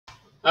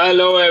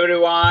Hello,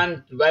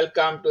 everyone.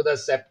 Welcome to the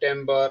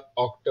September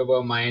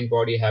October Mind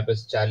Body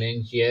Habits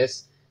Challenge.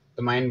 Yes,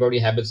 the Mind Body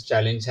Habits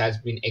Challenge has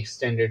been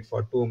extended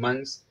for 2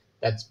 months.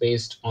 That's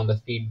based on the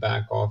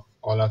feedback of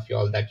all of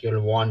y'all that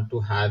you'll want to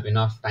have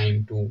enough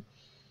time to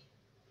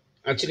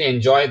actually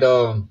enjoy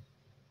the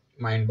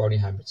Mind Body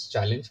Habits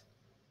Challenge.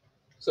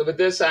 So, with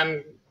this,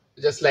 I'm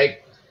just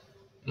like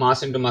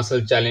Mass into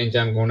Muscle Challenge.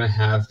 I'm going to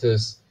have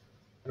this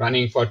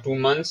running for 2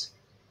 months,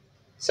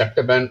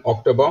 September and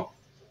October.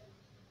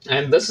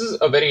 And this is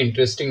a very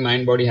interesting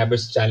mind body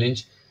habits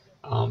challenge.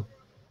 Um,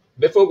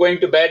 Before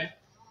going to bed,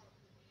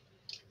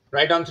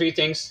 write down three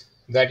things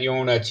that you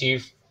want to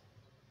achieve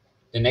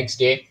the next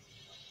day.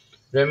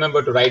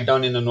 Remember to write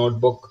down in a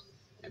notebook.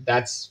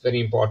 That's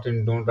very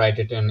important. Don't write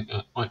it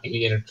on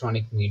any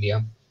electronic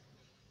media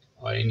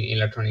or any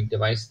electronic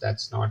device.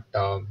 That's not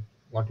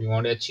what we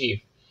want to achieve.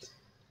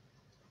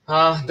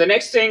 The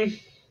next thing,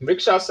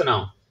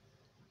 Vrikshasana.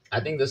 I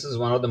think this is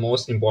one of the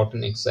most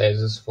important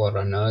exercises for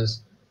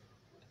runners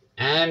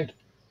and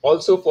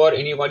also for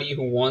anybody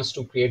who wants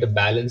to create a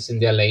balance in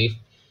their life,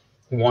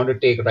 who want to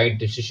take right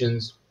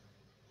decisions.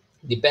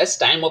 The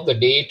best time of the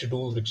day to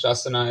do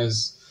Vrikshasana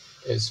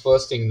is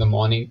first thing in the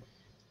morning.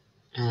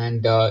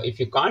 And if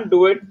you can't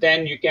do it,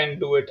 then you can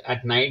do it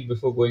at night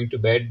before going to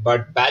bed.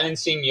 But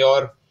balancing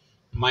your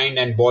mind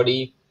and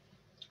body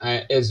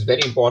is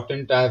very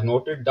important. I have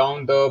noted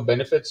down the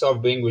benefits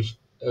of doing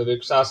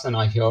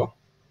Vrikshasana here,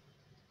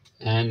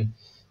 and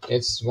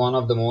it's one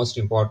of the most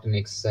important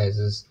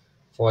exercises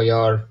for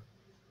your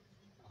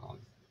um,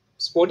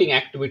 sporting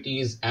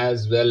activities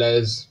as well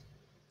as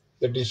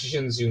the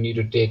decisions you need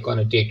to take on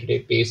a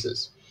day-to-day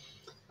basis.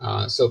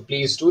 So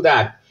please do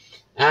that.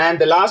 And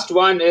the last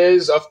one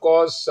is, of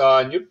course,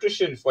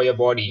 nutrition for your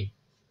body.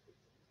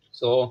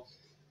 So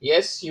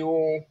yes,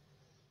 you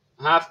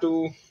have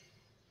to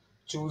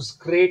choose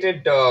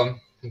grated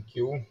thank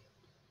you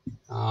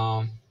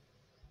um,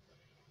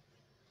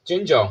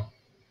 ginger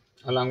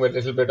along with a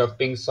little bit of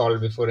pink salt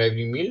before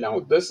every meal. Now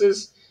this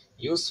is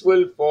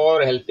useful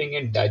for helping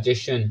in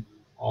digestion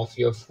of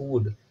your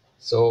food.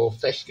 So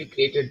freshly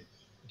grated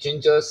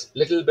gingers,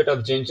 little bit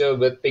of ginger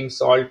with pink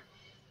salt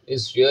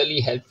is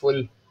really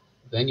helpful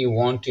when you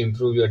want to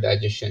improve your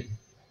digestion.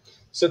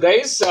 So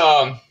guys,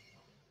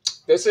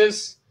 this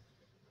is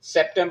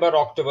September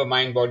October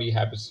Mind Body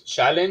Habits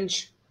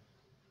Challenge.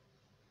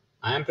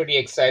 I am pretty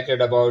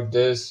excited about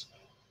this.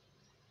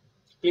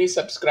 Please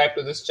subscribe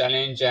to this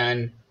challenge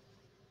and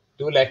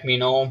do let me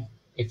know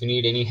if you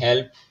need any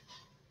help,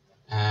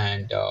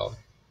 and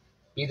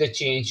be the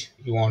change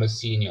you want to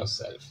see in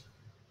yourself.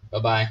 Bye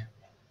bye.